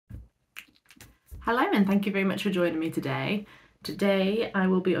Hello and thank you very much for joining me today. Today I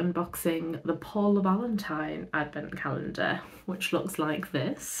will be unboxing the Paul Valentine Advent Calendar, which looks like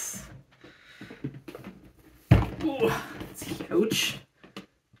this. Ooh, it's huge.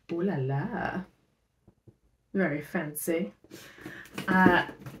 Ooh la la. Very fancy.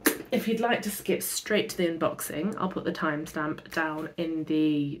 If you'd like to skip straight to the unboxing, I'll put the timestamp down in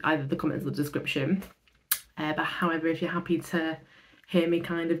either the comments or the description. But however, if you're happy to hear me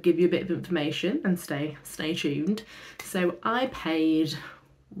kind of give you a bit of information and stay tuned. So I paid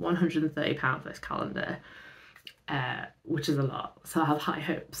 £130 for this calendar, which is a lot, so I have high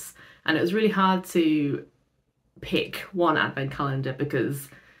hopes. And it was really hard to pick one advent calendar because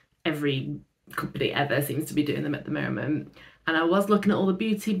every company ever seems to be doing them at the moment. And I was looking at all the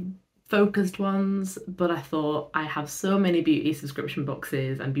beauty focused ones, but I thought I have so many beauty subscription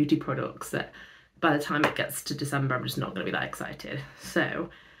boxes and beauty products that by the time it gets to December, I'm just not going to be that excited. So,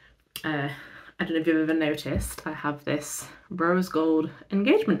 I don't know if you've ever noticed, I have this rose gold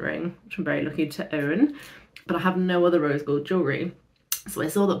engagement ring, which I'm very lucky to own, but I have no other rose gold jewellery. So I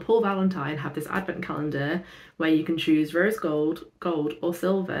saw that Paul Valentine have this advent calendar where you can choose rose gold, gold or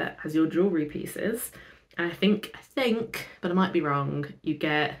silver as your jewellery pieces. And I think, but I might be wrong, you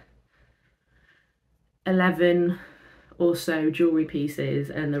get 11 or so jewellery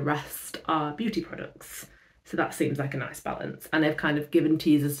pieces and the rest are beauty products. So that seems like a nice balance. And they've kind of given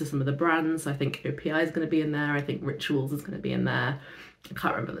teasers to some of the brands. So I think OPI is going to be in there. I think Rituals is going to be in there. I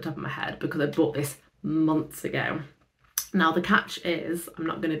can't remember at the top of my head because I bought this months ago. Now the catch is I'm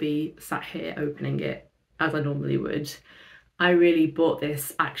not going to be sat here opening it as I normally would. I really bought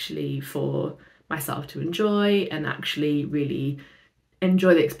this actually for myself to enjoy and actually really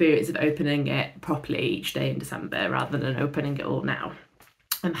enjoy the experience of opening it properly each day in December rather than opening it all now.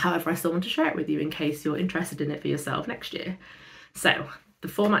 However, I still want to share it with you in case you're interested in it for yourself next year. So the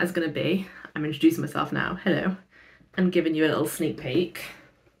format is going to be, I'm introducing myself now, hello, and giving you a little sneak peek.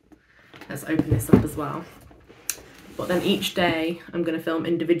 Let's open this up as well. But then each day I'm going to film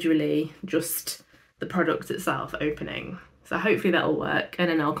individually just the product itself opening. So hopefully that'll work, and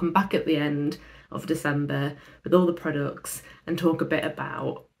then I'll come back at the end of December with all the products and talk a bit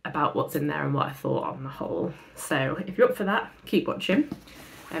about what's in there and what I thought on the whole. So if you're up for that, keep watching.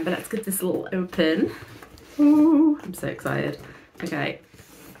 But let's get this little open. Ooh, I'm so excited. Okay.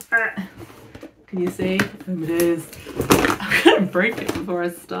 Can you see? Oh, it is. I'm gonna break it before I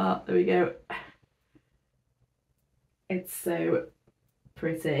start. There we go. It's so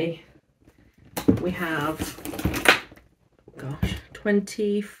pretty. We have, gosh,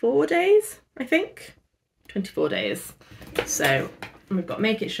 24 days, I think. 24 days. So we've got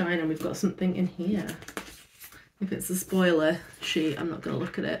Make It Shine and we've got something in here. If it's a spoiler sheet, I'm not going to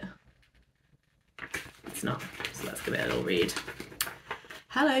look at it. It's not, so let's give it a little read.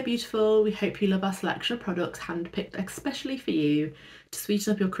 Hello beautiful, we hope you love our selection of products handpicked especially for you. To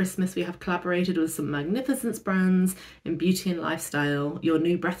sweeten up your Christmas, we have collaborated with some magnificent brands in beauty and lifestyle. Your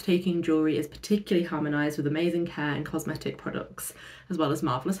new breathtaking jewellery is particularly harmonised with amazing care and cosmetic products, as well as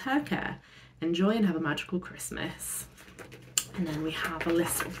marvellous hair care. Enjoy and have a magical Christmas. And then we have a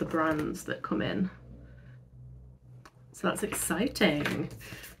list of the brands that come in. So that's exciting.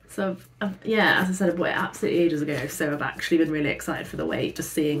 So yeah, as I said, I bought it absolutely ages ago, so I've actually been really excited for the wait,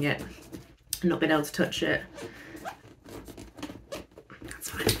 just seeing it and not being able to touch it. That's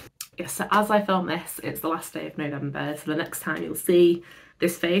fine. Yes, so as I film this, it's the last day of November, so the next time you'll see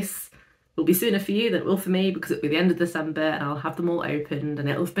this face will be sooner for you than it will for me because it'll be the end of December and I'll have them all opened and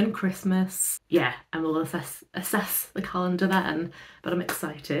it'll have been Christmas. Yeah, and we'll assess the calendar then, but I'm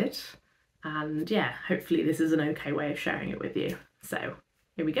excited. And yeah, hopefully this is an okay way of sharing it with you. So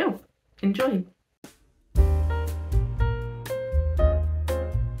here we go, enjoy.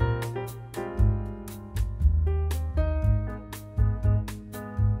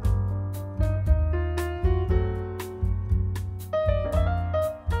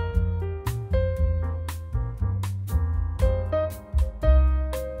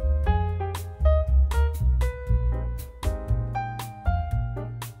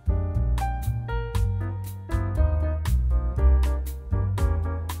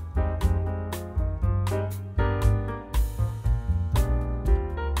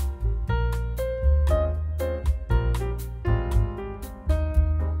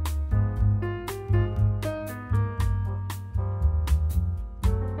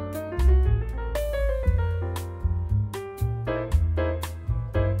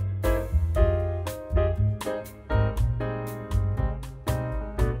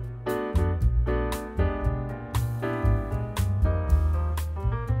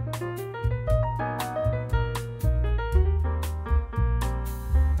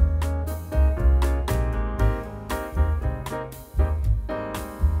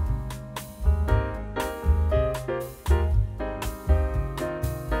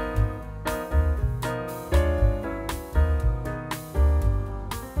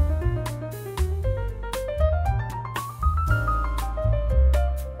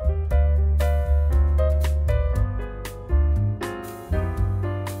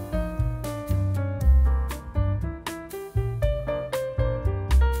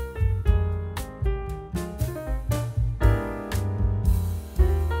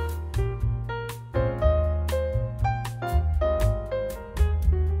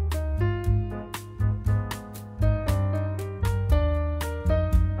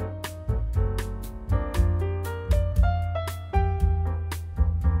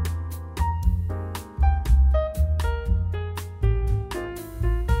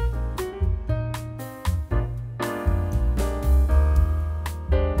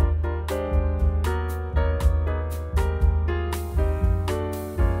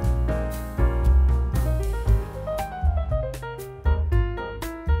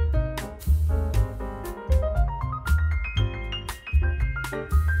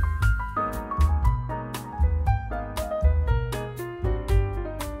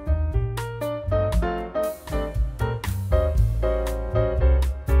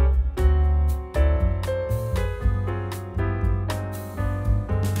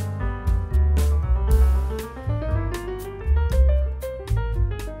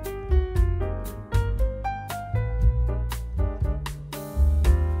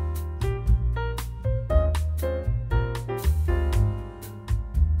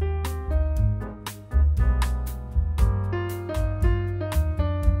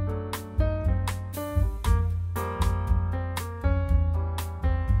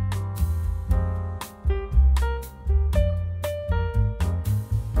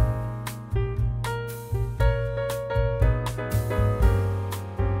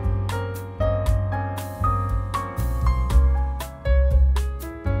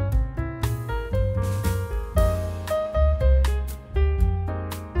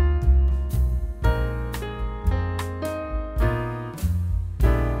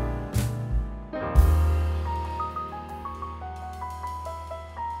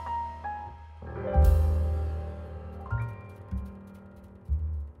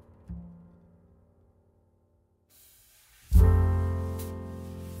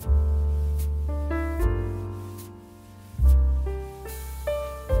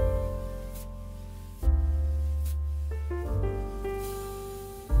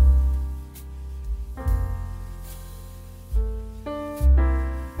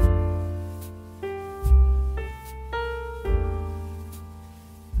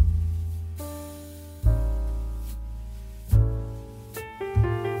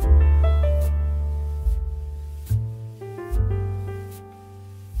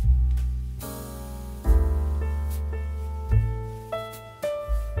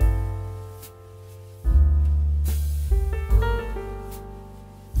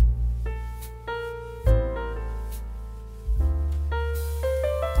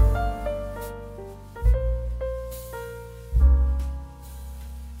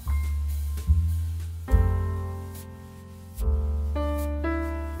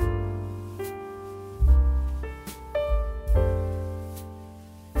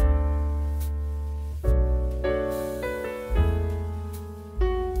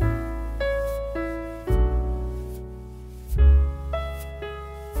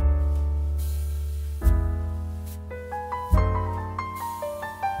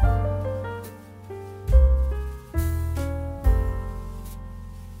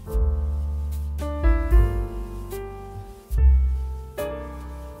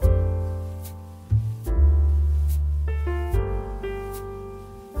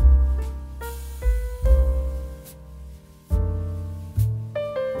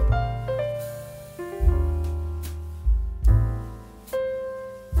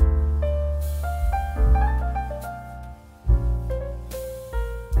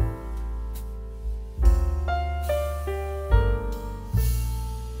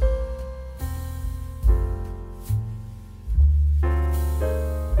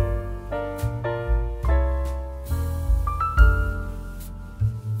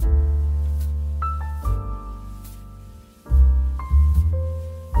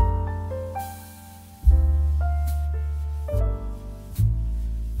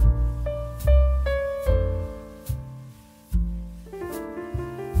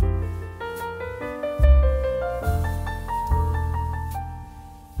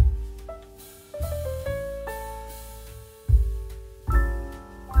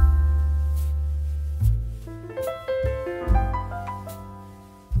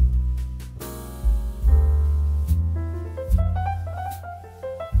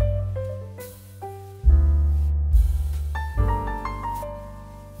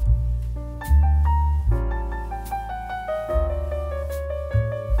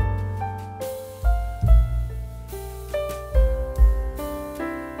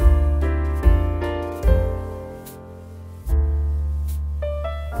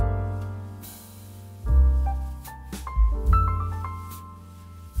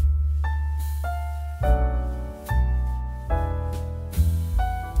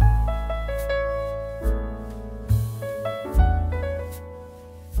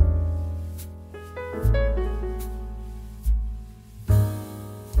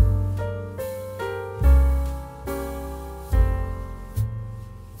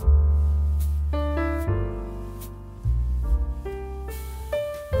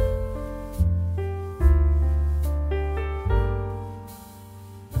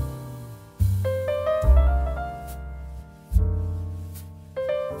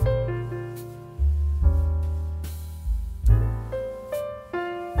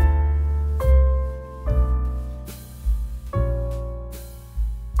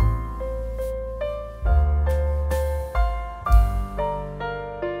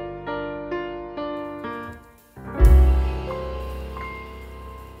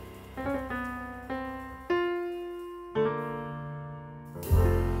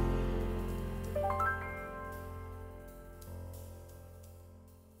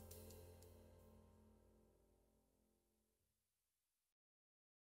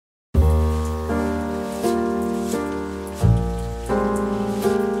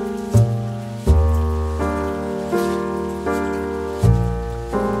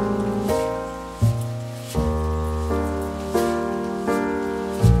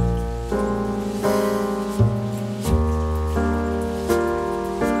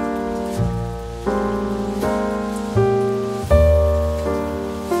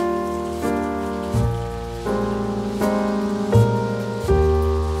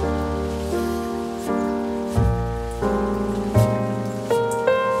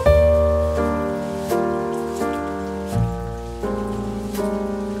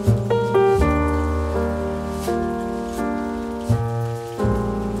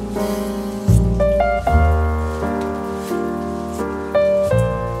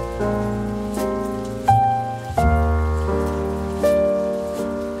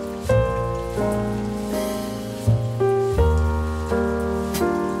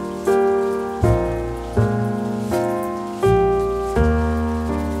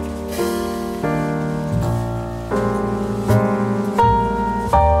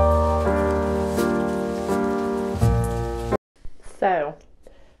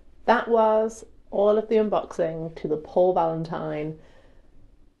 that was all of the unboxing to the Paul Valentine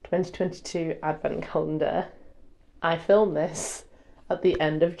 2022 Advent Calendar. I filmed this at the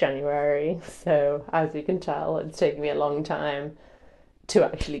end of January, so as you can tell, it's taken me a long time to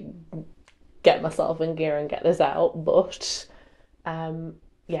actually get myself in gear and get this out, but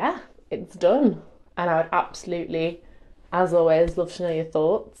yeah, it's done. And I would absolutely, as always, love to know your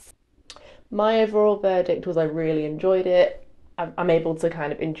thoughts. My overall verdict was I really enjoyed it. I'm able to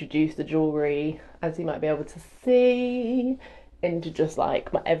kind of introduce the jewellery, as you might be able to see, into just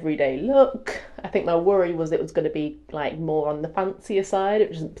like my everyday look. I think my worry was it was going to be like more on the fancier side,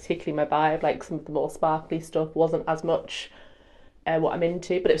 which isn't particularly my vibe. Like some of the more sparkly stuff wasn't as much what I'm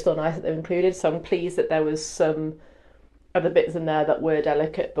into, but it's still nice that they've included. So I'm pleased that there was some other bits in there that were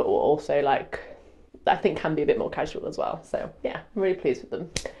delicate, but were also like I think can be a bit more casual as well. So yeah, I'm really pleased with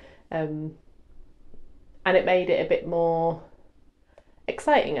them, and it made it a bit more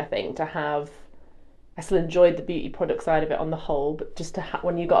exciting. I think to have. I still enjoyed the beauty product side of it on the whole, but just to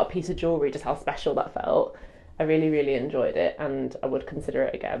when you got a piece of jewellery, just how special that felt. I really, really enjoyed it, and I would consider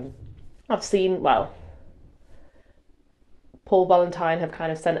it again. I've seen, well, Paul Valentine have kind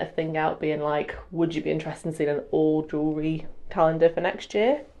of sent a thing out being like, would you be interested in seeing an all jewellery calendar for next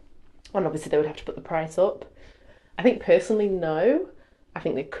year? And obviously they would have to put the price up. I think personally, no. I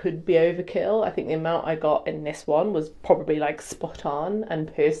think they could be overkill. I think the amount I got in this one was probably like spot on,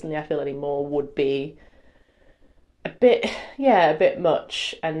 and personally I feel any more would be a bit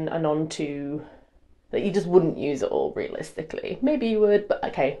much and on to that you just wouldn't use it all realistically. Maybe you would, but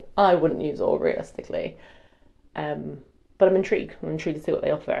okay, I wouldn't use it all realistically. But I'm intrigued. I'm intrigued to see what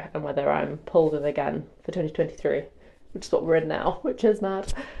they offer and whether I'm pulled in again for 2023, which is what we're in now, which is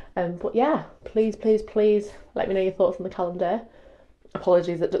mad. But yeah, please, please, please let me know your thoughts on the calendar.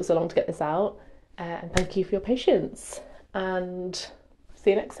 Apologies it took so long to get this out, and thank you for your patience. And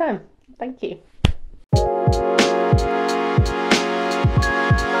see you next time. Thank you.